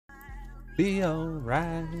be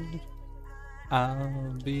alright.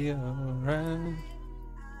 I'll be alright.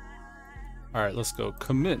 Alright, let's go.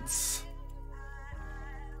 Commence.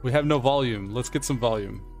 We have no volume. Let's get some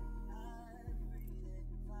volume.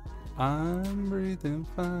 I'm breathing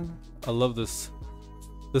fine. I love this.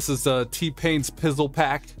 This is T-Pain's Pizzle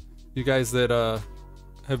Pack. You guys that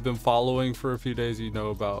have been following for a few days, you know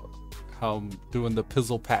about how I'm doing the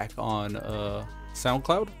Pizzle Pack on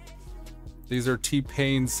SoundCloud. These are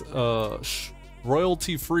T-Pain's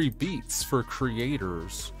royalty-free beats for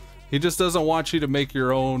creators. He just doesn't want you to make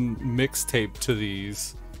your own mixtape to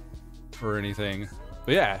these or anything.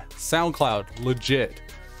 But yeah, SoundCloud, legit.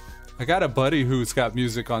 I got a buddy who's got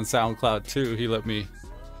music on SoundCloud too. He let me, a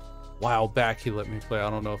while back, he let me play. I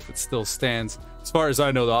don't know if it still stands. As far as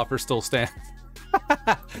I know, the offer still stands.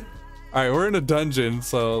 All right, we're in a dungeon,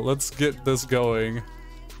 so let's get this going.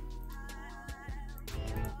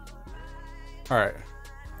 All right.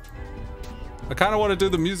 I kind of want to do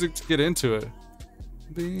the music to get into it.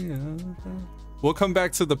 We'll come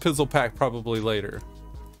back to the Pizzle Pack probably later.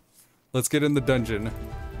 Let's get in the dungeon.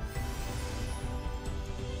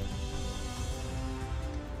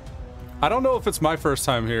 I don't know if it's my first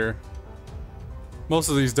time here. Most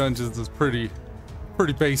of these dungeons is pretty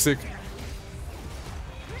basic.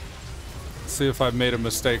 Let's see if I've made a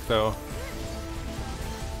mistake though.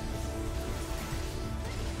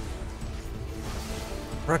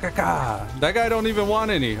 Rakaka! That guy don't even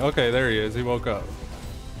want any. Okay, there he is. He woke up.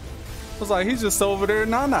 I was like, he's just over there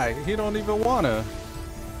night. He don't even wanna.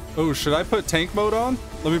 Oh, should I put tank mode on?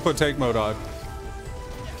 Let me put tank mode on.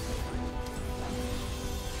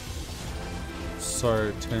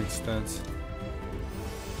 Sorry, tank stance.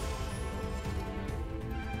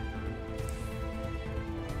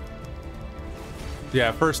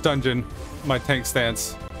 Yeah, first dungeon, my tank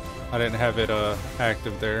stance. I didn't have it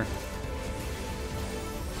active there.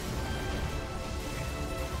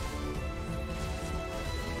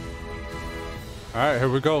 All right, here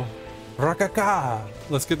we go. Rakaka.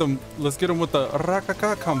 Let's get them with the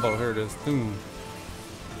Rakaka combo. Here it is. Boom.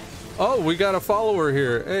 Oh, we got a follower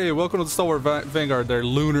here. Hey, welcome to the Stalwart Vanguard there,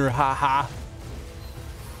 Lunar, haha.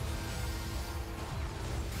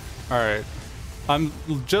 All right. I'm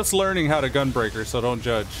just learning how to gunbreaker, so don't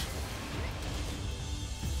judge.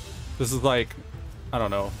 This is like, I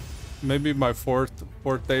don't know, maybe my fourth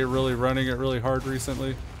day really running it really hard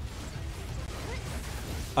recently.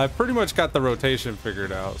 I've pretty much got the rotation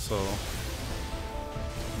figured out, so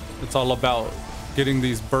it's all about getting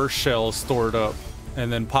these burst shells stored up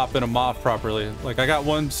and then popping them off properly. Like I got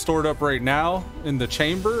one stored up right now in the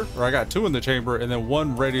chamber, or I got two in the chamber, and then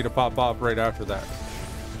one ready to pop off right after that.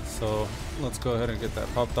 So let's go ahead and get that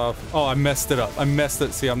popped off. Oh, I messed it up. I messed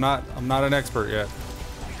it. See, I'm not an expert yet,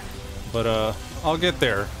 but I'll get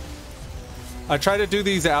there. I try to do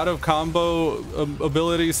these out of combo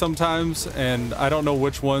abilities sometimes, and I don't know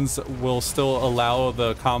which ones will still allow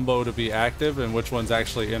the combo to be active and which ones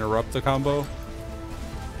actually interrupt the combo.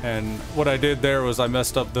 And what I did there was I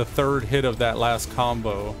messed up the third hit of that last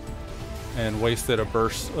combo and wasted a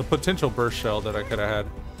potential burst shell that I could have had.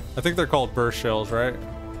 I think they're called burst shells, right?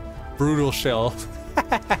 Brutal shell.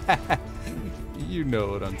 You know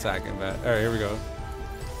what I'm talking about. All right, here we go.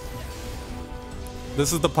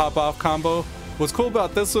 This is the pop-off combo. What's cool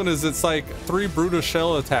about this one is it's like 3 brutal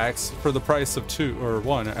shell attacks for the price of 2, or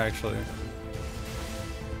 1 actually.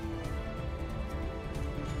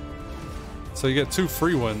 So you get 2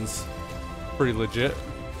 free ones. Pretty legit.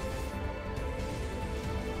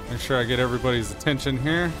 Make sure I get everybody's attention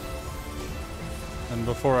here. And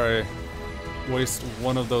before I waste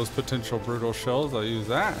one of those potential brutal shells, I'll use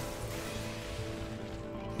that.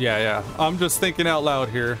 Yeah. I'm just thinking out loud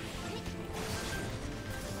here.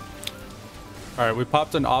 All right, we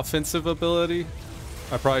popped an offensive ability.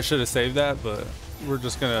 I probably should have saved that, but we're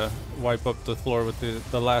just gonna wipe up the floor with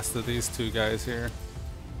the last of these 2 guys here.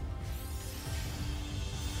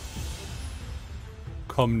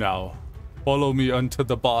 Come now, follow me unto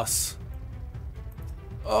the boss.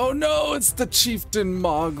 Oh no, it's the Chieftain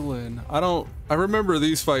Moglin. I remember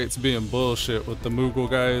these fights being bullshit with the Moogle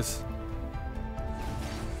guys.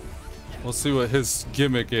 We'll see what his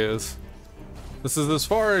gimmick is. This is as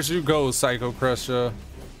far as you go, Psycho Crusher.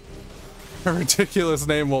 A ridiculous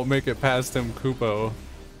name won't make it past him, Kupo.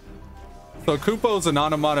 So Kupo's an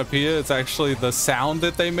onomatopoeia. It's actually the sound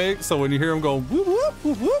that they make. So when you hear him go whoop whoop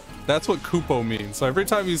whoop whoop, that's what Kupo means. So every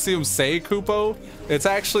time you see them say Kupo, it's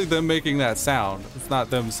actually them making that sound. It's not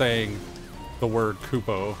them saying the word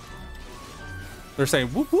Kupo. They're saying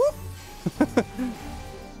whoop whoop.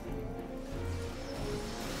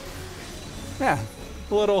 Yeah,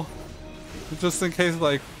 a little, just in case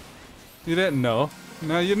like you didn't know.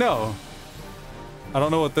 Now you know. I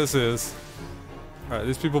don't know what this is. All right,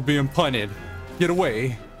 these people being punted. Get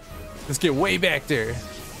away. Let's get way back there.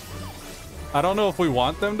 I don't know if we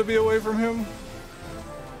want them to be away from him,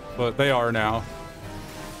 but they are now.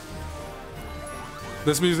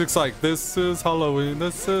 This music's like, this is Halloween,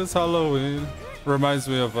 this is Halloween. Reminds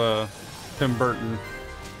me of Tim Burton.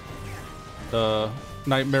 The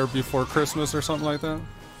Nightmare Before Christmas or something like that.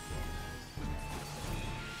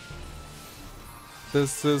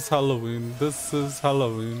 This is Halloween, this is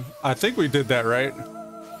Halloween. I think we did that right.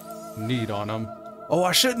 Need on them. Oh,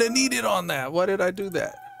 I shouldn't have needed on that. Why did I do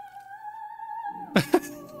that?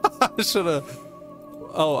 I should have.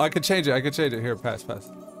 Oh, I could change it. I could change it. Here, pass.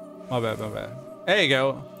 My bad. There you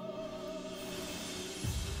go.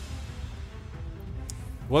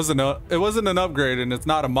 It wasn't an upgrade, and it's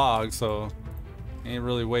not a Mog, so ain't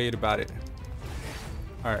really worried about it.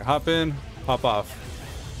 All right, hop in, pop off.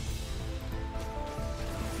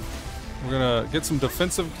 We're gonna get some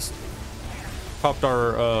defensive. Popped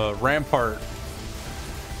our Rampart.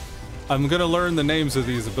 I'm gonna learn the names of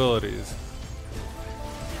these abilities.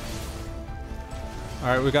 All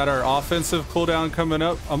right, we got our offensive cooldown coming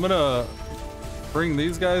up. I'm gonna bring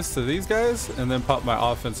these guys to these guys and then pop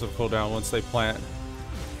my offensive cooldown once they plant.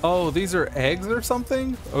 Oh, these are eggs or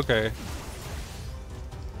something? Okay.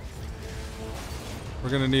 We're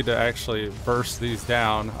gonna need to actually burst these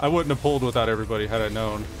down. I wouldn't have pulled without everybody had I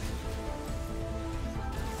known.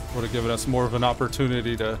 Would have given us more of an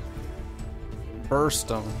opportunity to burst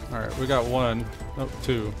them. All right, we got one. Oh,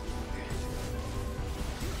 two.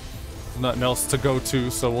 Nothing else to go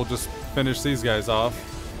to, so we'll just finish these guys off.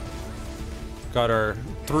 Got our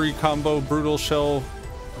 3 combo brutal shell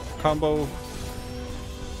combo.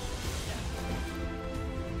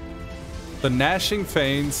 The Gnashing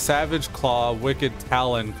Fang, Savage Claw, Wicked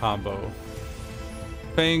Talon combo.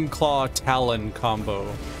 Fang Claw Talon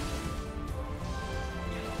combo.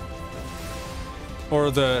 Or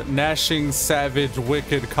the Gnashing Savage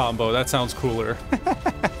Wicked combo. That sounds cooler.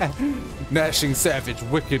 Gnashing Savage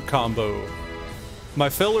Wicked combo. My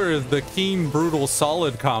filler is the Keen Brutal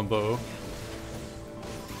Solid combo.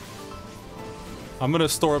 I'm gonna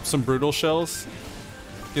store up some brutal shells.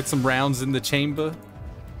 Get some rounds in the chamber.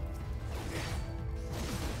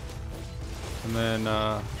 And then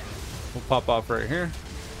we'll pop off right here.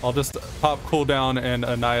 I'll just pop cooldown and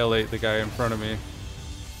annihilate the guy in front of me.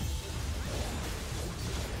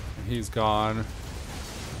 He's gone.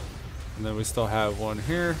 And then we still have one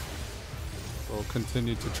here. We'll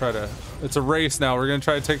continue to try to... It's a race now. We're going to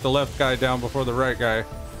try to take the left guy down before the right guy.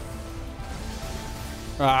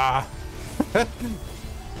 Ah!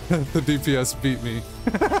 The DPS beat me.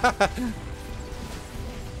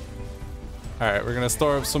 Alright, we're going to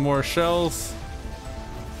store up some more shells.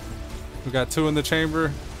 We got 2 in the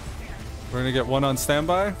chamber. We're going to get 1 on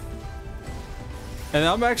standby. And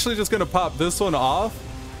I'm actually just going to pop this one off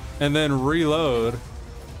and then reload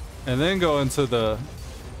and then go into the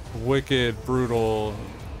Wicked Brutal,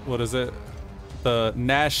 what is it? The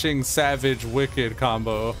Gnashing Savage Wicked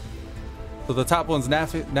combo. So the top one's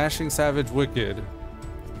Gnashing Savage Wicked.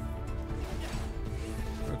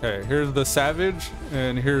 Okay, here's the Savage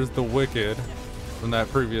and here's the Wicked from that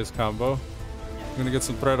previous combo. I'm gonna get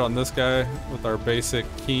some thread on this guy with our basic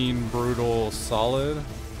Keen Brutal Solid.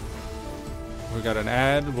 We got an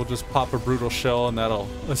add. We'll just pop a Brutal Shell and that'll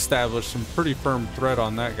establish some pretty firm thread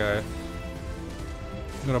on that guy.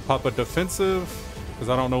 I'm gonna pop a defensive because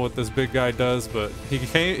I don't know what this big guy does, but he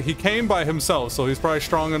came by himself, so he's probably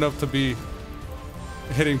strong enough to be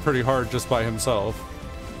hitting pretty hard just by himself.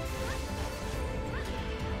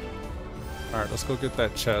 All right, let's go get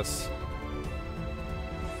that chest.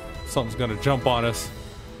 Something's gonna jump on us.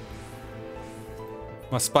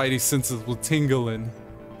 My spidey senses will tingle in.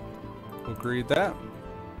 We'll greed that.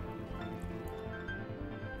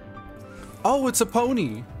 Oh, it's a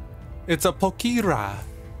pony. It's a Pokira.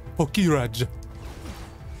 Pokiraj.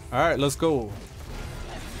 All right, let's go.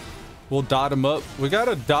 We'll dot him up. We got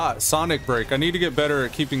a dot Sonic Break. I need to get better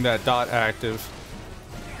at keeping that dot active.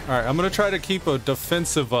 All right, I'm gonna try to keep a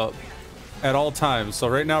defensive up at all times. So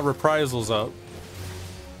right now, Reprisal's up.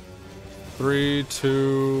 3,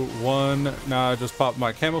 2, 1. Now I just popped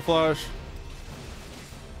my camouflage.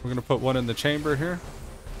 We're gonna put 1 in the chamber here.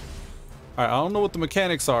 All right, I don't know what the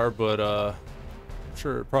mechanics are, but I'm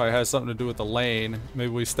sure it probably has something to do with the lane.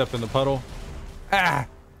 Maybe we step in the puddle. Ah!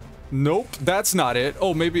 Nope, that's not it.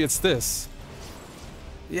 Oh, maybe it's this.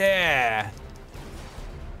 Yeah!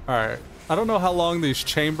 Alright, I don't know how long these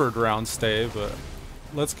chambered rounds stay, but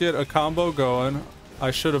let's get a combo going. I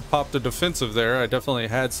should have popped a defensive there. I definitely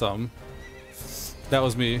had some. That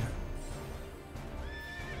was me.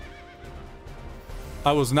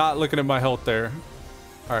 I was not looking at my health there.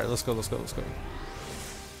 All right, let's go, let's go, let's go.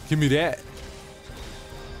 Give me that.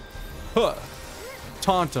 Huh.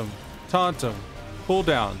 Taunt him. Taunt him.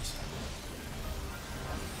 Cooldowns.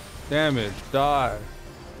 Damage. Die.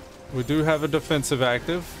 We do have a defensive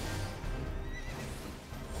active.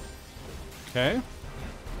 Okay.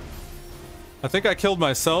 I think I killed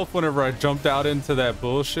myself whenever I jumped out into that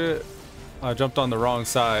bullshit. I jumped on the wrong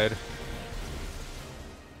side.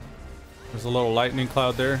 There's a little lightning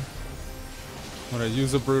cloud there. I'm gonna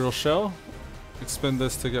use a brutal shell. Expend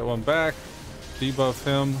this to get one back. Debuff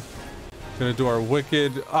him. Gonna do our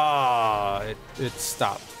wicked. Ah, it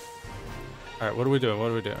stopped. All right, what are we doing?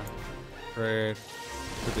 What are we doing? Right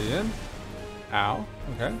to the end. Ow.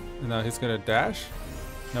 Okay. And now he's gonna dash.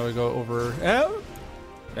 Now we go over. Oh,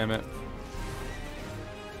 damn it.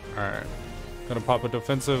 All right. Gonna pop a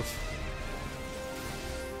defensive.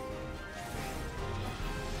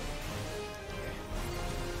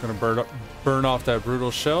 Gonna burn off that brutal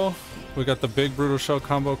shell. We got the big brutal shell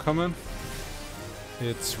combo coming.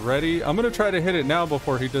 It's ready. I'm gonna try to hit it now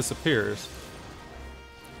before he disappears.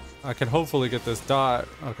 I can hopefully get this dot.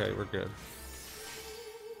 Okay, we're good.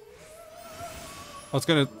 I was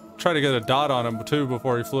gonna try to get a dot on him too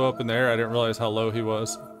before he flew up in the air. I didn't realize how low he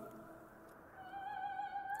was.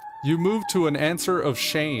 You move to an answer of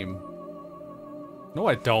shame. No,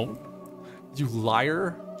 I don't. You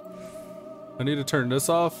liar. I need to turn this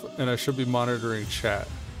off, and I should be monitoring chat.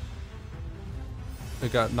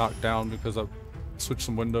 It got knocked down because I switched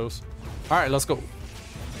some windows. All right, let's go.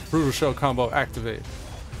 Brutal Shell combo activate.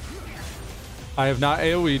 I have not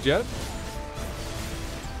AoE'd yet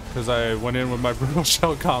because I went in with my Brutal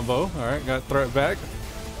Shell combo. All right, got threat back.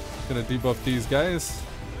 Gonna debuff these guys.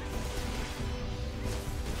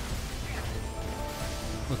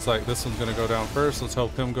 Looks like this one's gonna go down first. Let's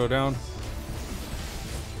help him go down.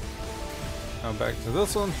 Now back to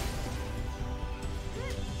this one.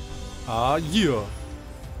 Ah, yeah.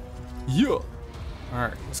 Yeah.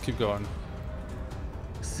 Alright, let's keep going.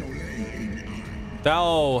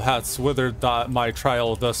 Thou hast weathered my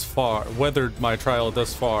trial thus far,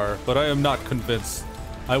 but I am not convinced.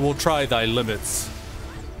 I will try thy limits.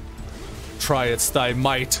 Try it's thy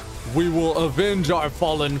might. We will avenge our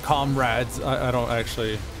fallen comrades. I don't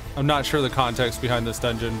actually, I'm not sure the context behind this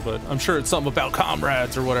dungeon, but I'm sure it's something about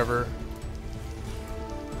comrades or whatever.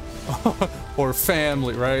 Or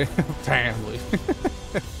family, right? Family.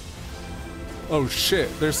 Oh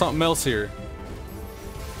shit, there's something else here.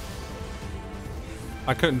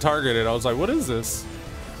 I couldn't target it. I was like, what is this?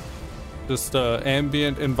 Just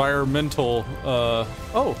ambient environmental,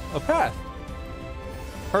 oh, a path.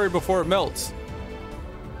 Hurry before it melts.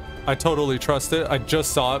 I totally trust it. I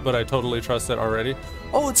just saw it, but I totally trust it already.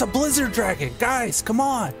 Oh, it's a blizzard dragon. Guys, come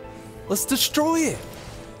on. Let's destroy it.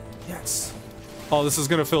 Yes. Oh, this is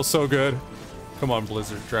gonna feel so good. Come on,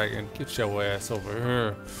 blizzard dragon. Get your ass over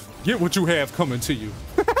here. Get what you have coming to you.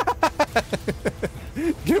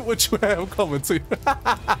 Get what you have coming to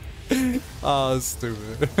you. Oh,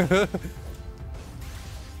 stupid.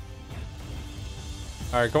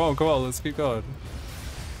 All right, come on. Let's keep going.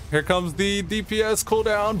 Here comes the DPS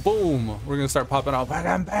cooldown. Boom. We're gonna start popping out.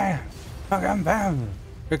 Bam, bam, bam, bam.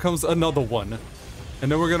 Here comes another one.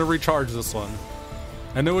 And then we're gonna recharge this one.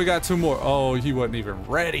 And then we got two more. Oh, he wasn't even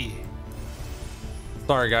ready.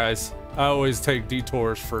 Sorry, guys. I always take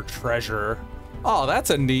detours for treasure. Oh, that's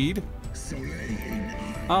a need.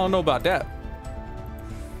 I don't know about that.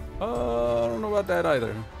 I don't know about that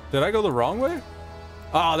either. Did I go the wrong way?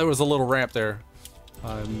 Ah, there was a little ramp there.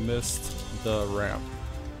 I missed the ramp.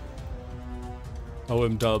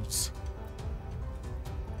 OM dubs.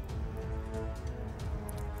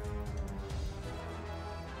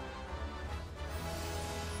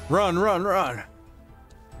 Run, run, run.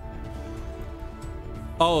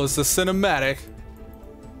 Oh, it's the cinematic.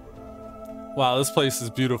 Wow, this place is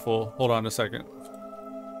beautiful. Hold on a second.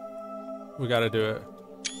 We gotta do it.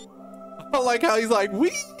 I like how he's like,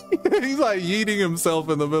 wee! He's like yeeting himself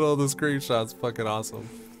in the middle of the screenshot. It's fucking awesome.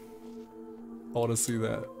 I wanna see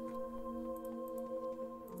that.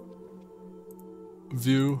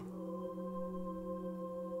 View.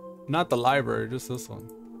 Not the library, just this one.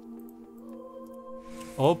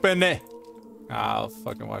 Open it. I'll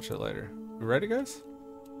fucking watch it later. You ready, guys?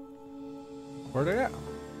 Where'd they at?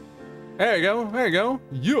 There you go. There you go.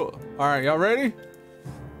 Yeah. All right, y'all ready?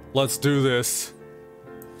 Let's do this.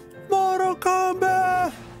 Mortal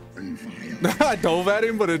Kombat. I dove at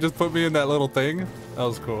him, but it just put me in that little thing. That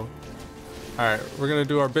was cool. All right, we're gonna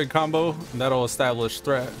do our big combo, and that'll establish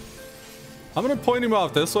threat. I'm gonna point him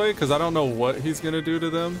off this way because I don't know what he's gonna do to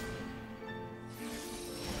them.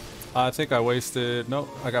 I think I wasted. Nope,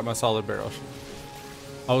 I got my solid barrel.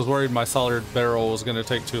 I was worried my solid barrel was gonna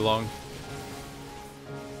take too long.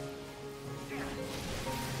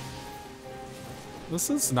 This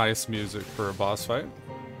is nice music for a boss fight.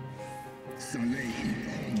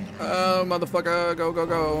 Motherfucker, go, go,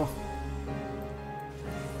 go.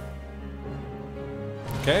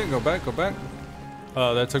 Okay, go back, go back.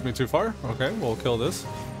 That took me too far. Okay, we'll kill this.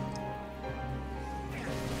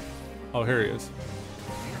 Oh, here he is.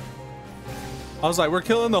 I was like, we're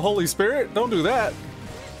killing the Holy Spirit? Don't do that.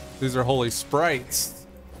 These are holy sprites.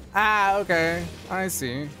 Ah, okay. I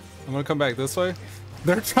see. I'm gonna come back this way.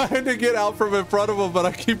 They're trying to get out from in front of them, but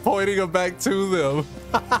I keep pointing them back to them.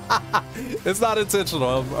 It's not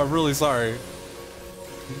intentional. I'm really sorry.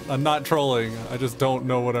 I'm not trolling. I just don't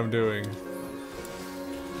know what I'm doing.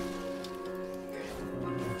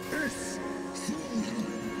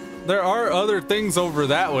 There are other things over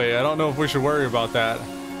that way. I don't know if we should worry about that.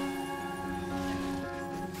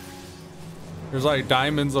 There's like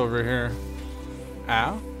diamonds over here.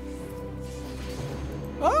 Ow.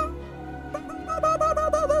 Oh.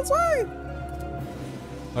 No, that's right.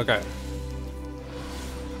 Okay.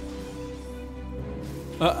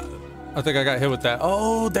 I think I got hit with that.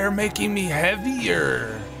 Oh, they're making me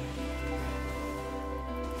heavier.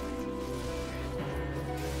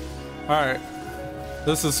 All right.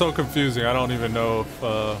 This is so confusing. I don't even know if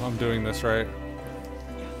I'm doing this right.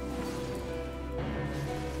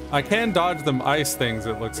 I can dodge them ice things,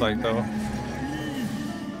 it looks like, though.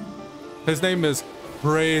 His name is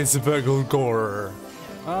Brazebegelgor.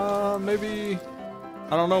 Maybe...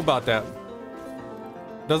 I don't know about that.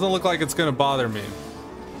 Doesn't look like it's gonna bother me.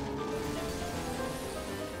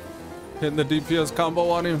 Hitting the DPS combo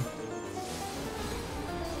on him.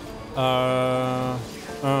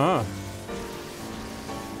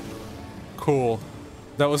 Cool.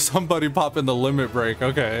 That was somebody popping the limit break.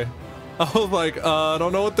 Okay. I was like, I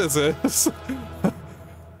don't know what this is.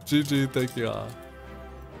 GG, thank you all.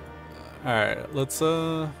 Alright, let's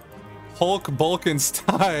Hulk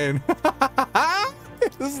Bulkenstein.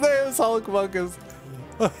 His name is Hulk Bulkenstein.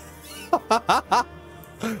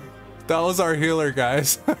 That was our healer,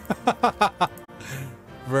 guys.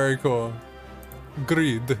 Very cool.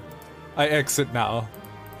 Greed. I exit now.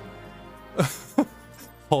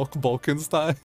 Hulk Bulkenstein.